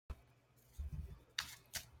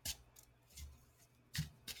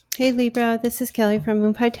Hey Libra, this is Kelly from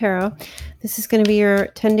Moon Pie Tarot. This is going to be your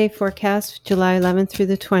 10-day forecast, July 11th through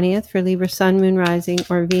the 20th for Libra, Sun, Moon, Rising,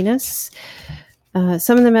 or Venus.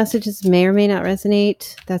 Some of the messages may or may not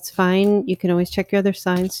resonate. That's fine. You can always check your other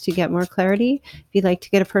signs to get more clarity. If you'd like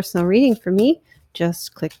to get a personal reading from me,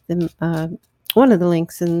 just click one of the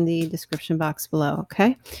links in the description box below,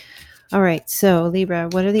 okay? All right, so Libra,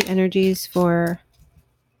 what are the energies for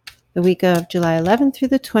the week of July 11th through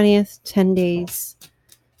the 20th, 10 days?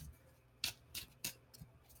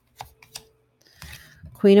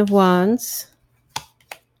 Queen of Wands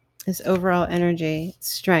is overall energy,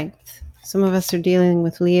 strength. Some of us are dealing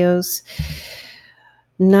with Leos.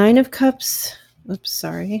 Nine of Cups. Oops,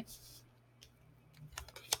 sorry.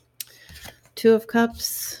 Two of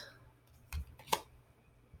Cups.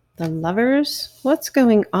 The Lovers. What's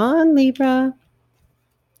going on, Libra?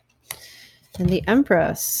 And the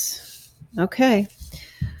Empress. Okay.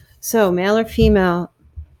 So, male or female?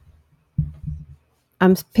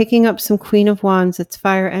 I'm picking up some Queen of Wands. It's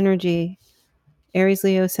fire energy. Aries,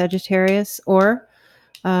 Leo, Sagittarius, or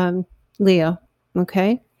Leo.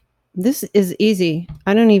 Okay. This is easy.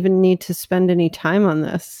 I don't even need to spend any time on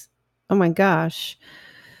this. Oh my gosh.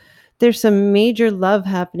 There's some major love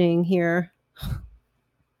happening here.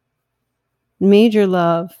 Major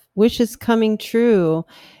love. Wishes coming true.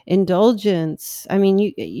 Indulgence. I mean,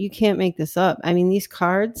 you can't make this up. I mean, these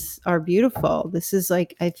cards are beautiful. This is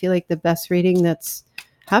like, I feel like the best reading that's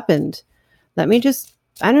happened. I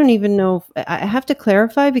don't even know. I have to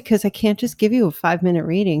clarify because I can't just give you a 5-minute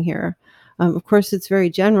reading here. Of course, it's very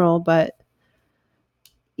general, but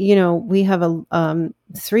we have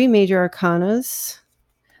 3 major arcanas.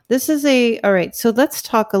 All right, so let's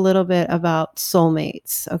talk a little bit about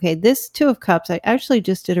soulmates. Okay, this Two of Cups, I actually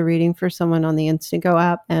just did a reading for someone on the Instago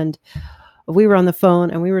app, and we were on the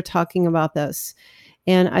phone and we were talking about this.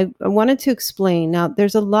 And I wanted to explain. Now,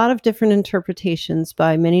 there's a lot of different interpretations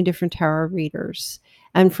by many different tarot readers.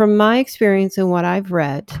 And from my experience and what I've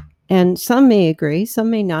read, and some may agree, some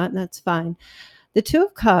may not, and that's fine. The Two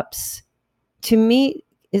of Cups, to me,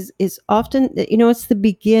 is often, it's the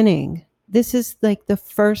beginning. This is like the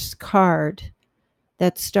first card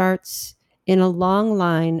that starts in a long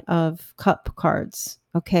line of cup cards,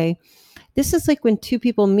 okay? This is like when two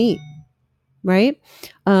people meet, right?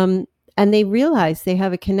 And they realize they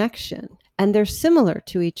have a connection and they're similar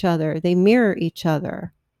to each other. They mirror each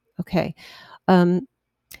other, okay? And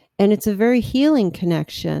it's a very healing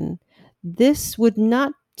connection. This would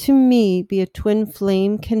not, to me, be a twin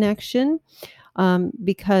flame connection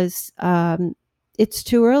because it's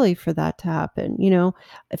too early for that to happen.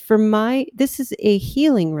 This is a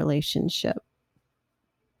healing relationship.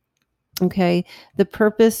 Okay. The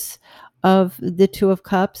purpose of the Two of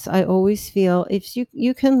Cups, I always feel, if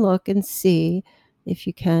you can look and see, if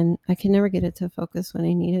you can, I can never get it to focus when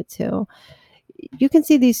I need it to. You can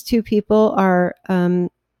see these two people are,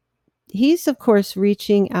 he's of course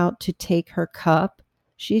reaching out to take her cup.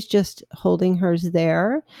 She's just holding hers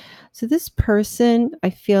there. So this person,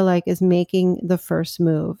 I feel like, is making the first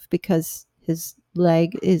move because his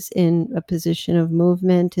leg is in a position of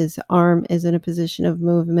movement. His arm is in a position of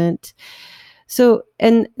movement. So,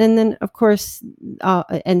 and then of course,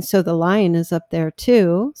 and so the lion is up there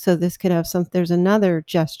too. So this could have there's another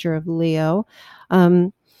gesture of Leo.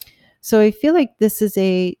 So I feel like this is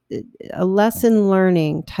a lesson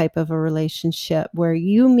learning type of a relationship where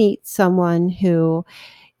you meet someone who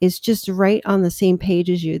is just right on the same page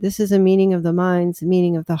as you. This is a meeting of the minds, a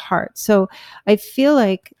meeting of the heart. So I feel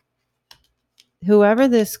like whoever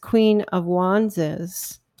this Queen of Wands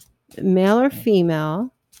is, male or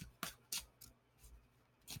female,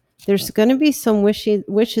 there's going to be some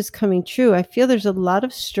wishes coming true. I feel there's a lot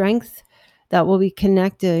of strength that will be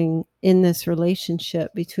connecting in this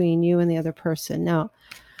relationship between you and the other person. Now,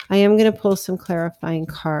 I am going to pull some clarifying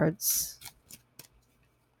cards.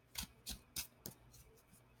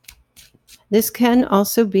 This can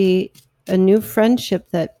also be a new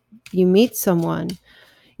friendship that you meet someone,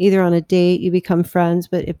 either on a date, you become friends,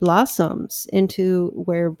 but it blossoms into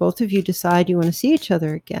where both of you decide you want to see each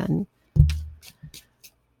other again.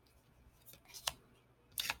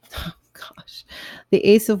 The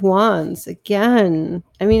Ace of Wands, again.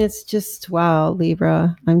 I mean, it's just, wow,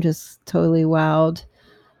 Libra. I'm just totally wowed.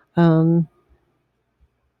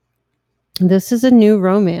 This is a new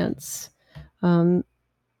romance, new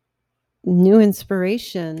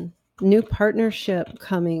inspiration, new partnership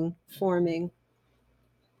forming.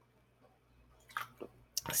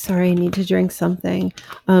 Sorry, I need to drink something.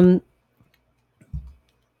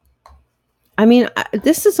 I mean,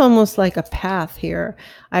 this is almost like a path here.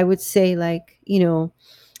 I would say, like,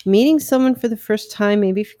 meeting someone for the first time,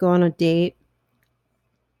 maybe if you go on a date,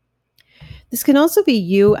 This can also be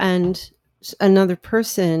you and another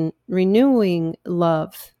person renewing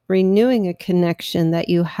love, renewing a connection that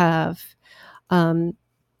you have. And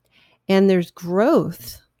there's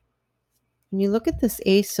growth. When you look at this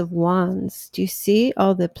Ace of Wands, do you see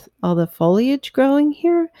all the foliage growing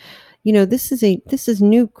here? This is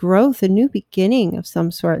new growth, a new beginning of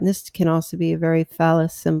some sort. And this can also be a very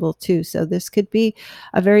phallus symbol too. So this could be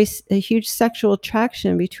a huge sexual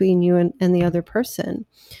attraction between you and the other person.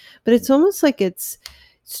 But it's almost like it's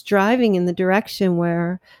striving in the direction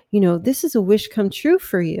where, this is a wish come true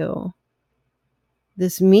for you.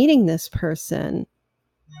 Meeting this person.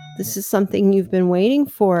 This is something you've been waiting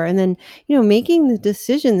for. And then, making the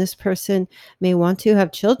decision, this person may want to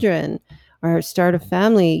have children or start a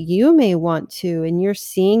family. You may want to, and you're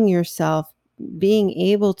seeing yourself being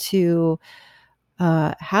able to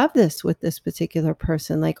have this with this particular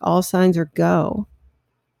person. Like all signs are go.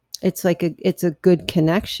 It's it's a good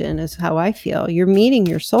connection is how I feel. You're meeting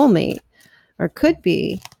your soulmate, or could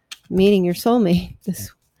be meeting your soulmate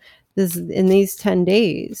this in these 10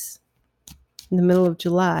 days in the middle of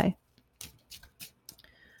July.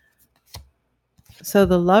 So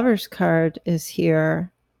the Lover's card is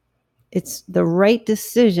here. It's the right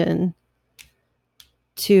decision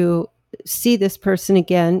to see this person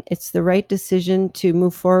again. It's the right decision to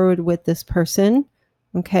move forward with this person.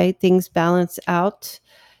 Okay, things balance out.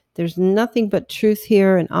 There's nothing but truth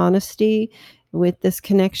here and honesty with this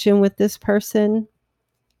connection with this person.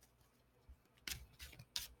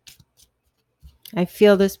 I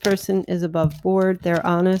feel this person is above board. They're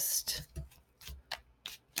honest.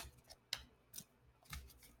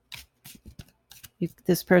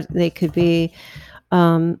 This person, they could be,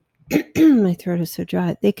 my throat is so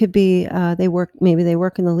dry. They could be, maybe they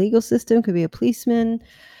work in the legal system, could be a policeman,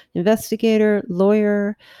 investigator,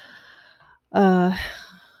 lawyer,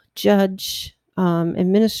 judge,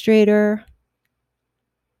 administrator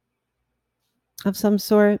of some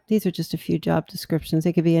sort. These are just a few job descriptions.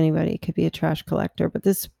 They could be anybody. It could be a trash collector. But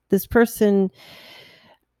this person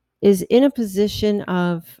is in a position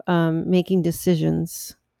of making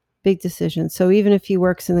decisions, big decisions. So even if he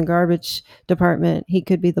works in the garbage department, he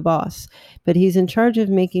could be the boss. But he's in charge of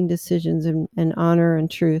making decisions and honor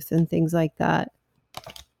and truth and things like that.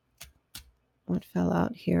 What fell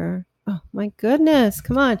out here? Oh, my goodness.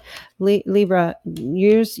 Come on. Libra,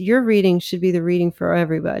 your reading should be the reading for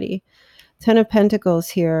everybody. 10 of Pentacles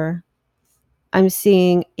here. I'm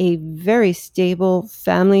seeing a very stable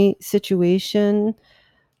family situation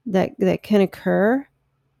that can occur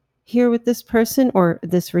here with this person, or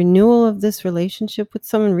this renewal of this relationship with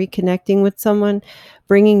someone, reconnecting with someone,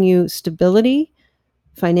 bringing you stability,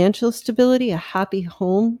 financial stability, a happy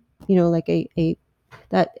home, like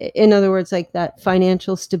that, in other words, like that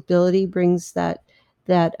financial stability brings that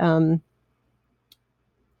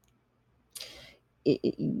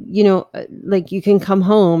like you can come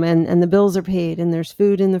home and the bills are paid and there's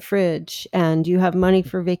food in the fridge and you have money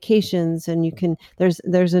for vacations, and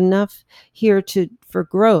there's enough here for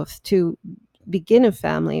growth, to begin a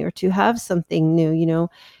family or to have something new.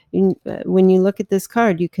 When you look at this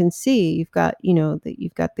card, you can see you've got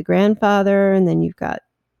the grandfather, and then you've got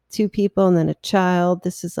two people and then a child.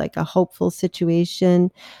 This is like a hopeful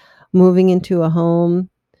situation, moving into a home.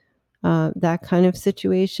 That kind of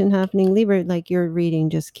situation happening. Libra, like your reading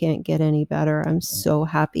just can't get any better. I'm so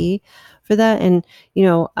happy for that. And,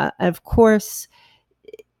 of course,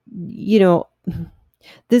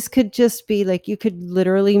 this could just be like, you could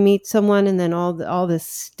literally meet someone and then all this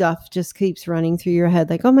stuff just keeps running through your head.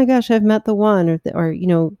 Like, oh my gosh, I've met the one, or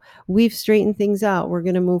we've straightened things out. We're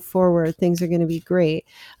going to move forward. Things are going to be great.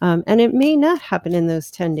 And it may not happen in those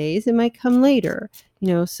 10 days. It might come later,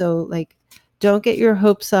 so like, don't get your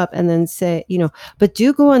hopes up and then say, but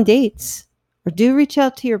do go on dates, or do reach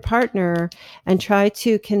out to your partner and try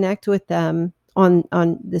to connect with them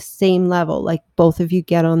on the same level, like both of you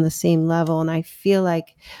get on the same level. And I feel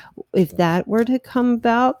like if that were to come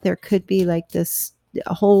about, there could be like this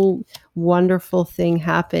whole wonderful thing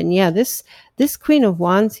happen. Yeah, this Queen of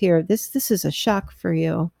Wands here, this is a shock for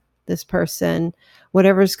you, this person.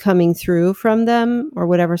 Whatever's coming through from them or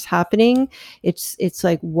whatever's happening, it's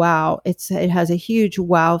like, wow, it has a huge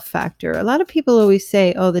wow factor. A lot of people always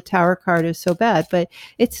say, oh, the Tower card is so bad, but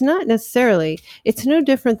it's not necessarily. It's no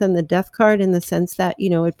different than the Death card in the sense that,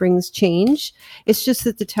 it brings change. It's just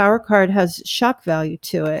that the Tower card has shock value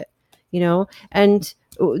to it, and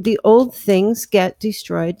the old things get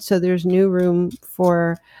destroyed. So there's new room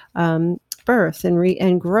for birth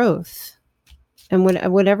and growth. And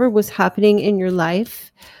whatever was happening in your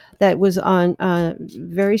life that was on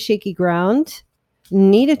very shaky ground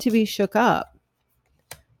needed to be shook up.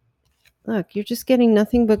 Look, you're just getting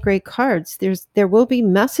nothing but great cards. There will be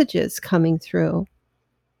messages coming through.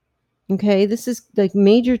 Okay, this is like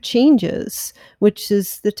major changes, which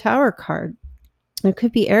is the Tower card. It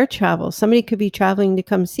could be air travel. Somebody could be traveling to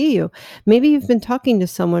come see you. Maybe you've been talking to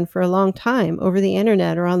someone for a long time over the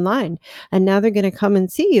internet or online, and now they're going to come and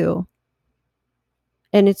see you.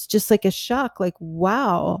 And it's just like a shock, like,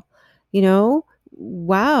 wow,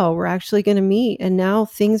 wow, we're actually going to meet. And now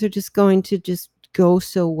things are just going to just go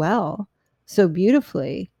so well, so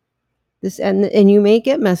beautifully. And you may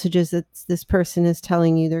get messages that this person is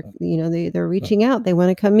telling you they're reaching out, they want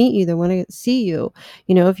to come meet you, they want to see you.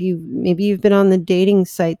 If maybe you've been on the dating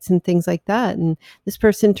sites and things like that, and this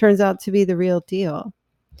person turns out to be the real deal.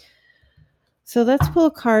 So let's pull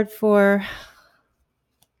a card for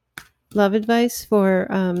love advice for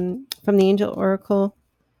from the Angel Oracle,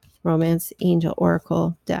 Romance Angel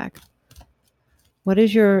Oracle deck. What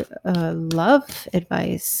is your love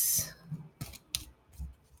advice?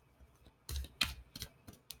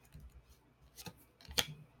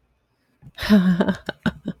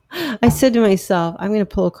 I said to myself, I'm going to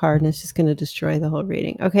pull a card and it's just going to destroy the whole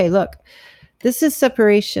reading. Okay, look, this is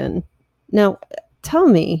separation. Now, tell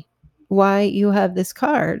me why you have this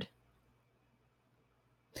card.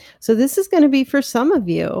 So this is going to be for some of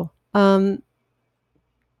you.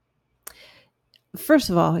 First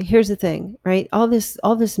of all, here's the thing, right?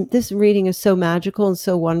 This reading is so magical and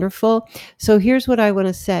so wonderful. So here's what I want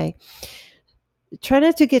to say. Try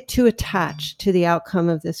not to get too attached to the outcome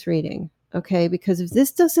of this reading. Okay, because if this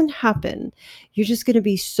doesn't happen, you're just going to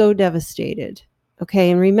be so devastated. Okay,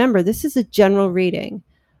 and remember, this is a general reading.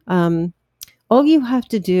 All you have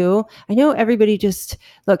to do, I know everybody just,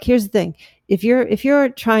 look, here's the thing. If you're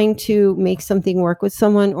trying to make something work with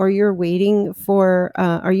someone, or you're waiting for,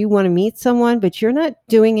 or you want to meet someone, but you're not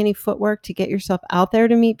doing any footwork to get yourself out there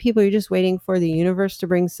to meet people, you're just waiting for the universe to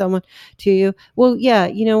bring someone to you. Well, yeah,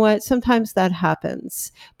 you know what? Sometimes that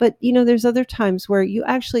happens. But, there's other times where you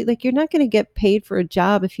actually, like, you're not going to get paid for a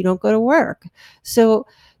job if you don't go to work. So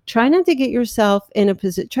try not to get yourself in a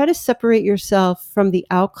position, try to separate yourself from the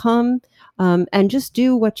outcome, and just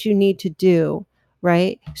do what you need to do.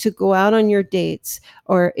 Right? So go out on your dates,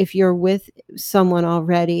 or if you're with someone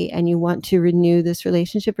already and you want to renew this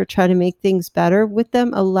relationship or try to make things better with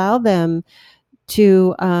them, allow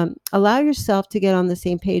yourself to get on the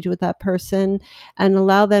same page with that person, and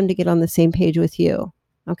allow them to get on the same page with you.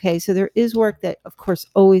 Okay, so there is work that, of course,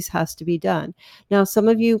 always has to be done. Now, some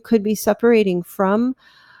of you could be separating from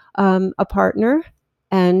a partner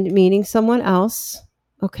and meeting someone else.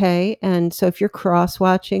 Okay. And so if you're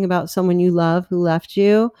cross-watching about someone you love who left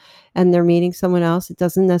you and they're meeting someone else, it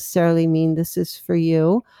doesn't necessarily mean this is for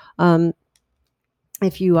you.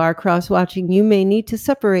 If you are cross-watching, you may need to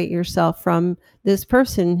separate yourself from this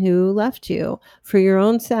person who left you for your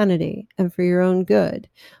own sanity and for your own good.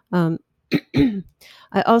 I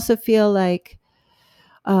also feel like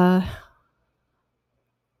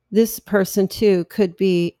this person too could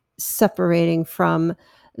be separating from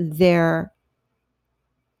their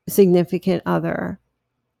significant other.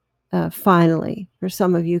 Finally, for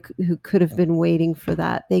some of you who could have been waiting for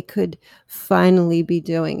that, they could finally be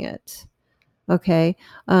doing it. Okay.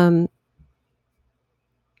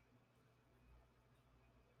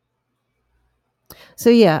 So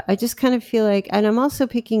yeah, I just kind of feel like, and I'm also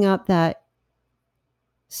picking up that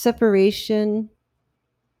separation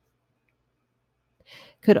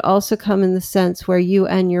could also come in the sense where you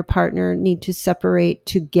and your partner need to separate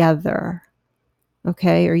together.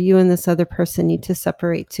 Okay. Or you and this other person need to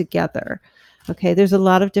separate together. Okay. There's a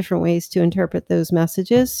lot of different ways to interpret those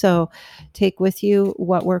messages. So take with you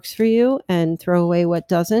what works for you and throw away what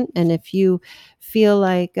doesn't. And if you feel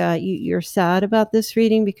like you're sad about this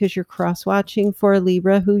reading because you're cross-watching for a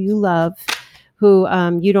Libra who you love, who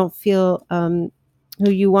you don't feel, who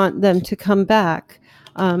you want them to come back,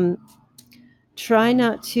 try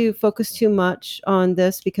not to focus too much on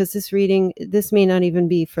this, because this may not even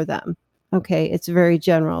be for them. Okay, it's very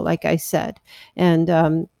general, like I said. And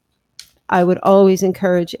I would always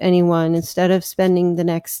encourage anyone, instead of spending the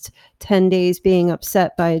next 10 days being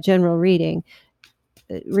upset by a general reading,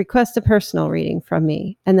 request a personal reading from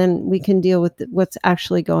me. And then we can deal with what's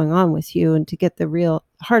actually going on with you and to get the real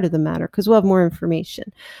heart of the matter, because we'll have more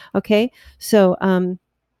information. Okay, so I'm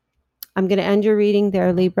going to end your reading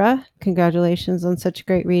there, Libra. Congratulations on such a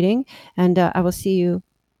great reading. And I will see you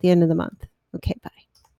at the end of the month. Okay, bye.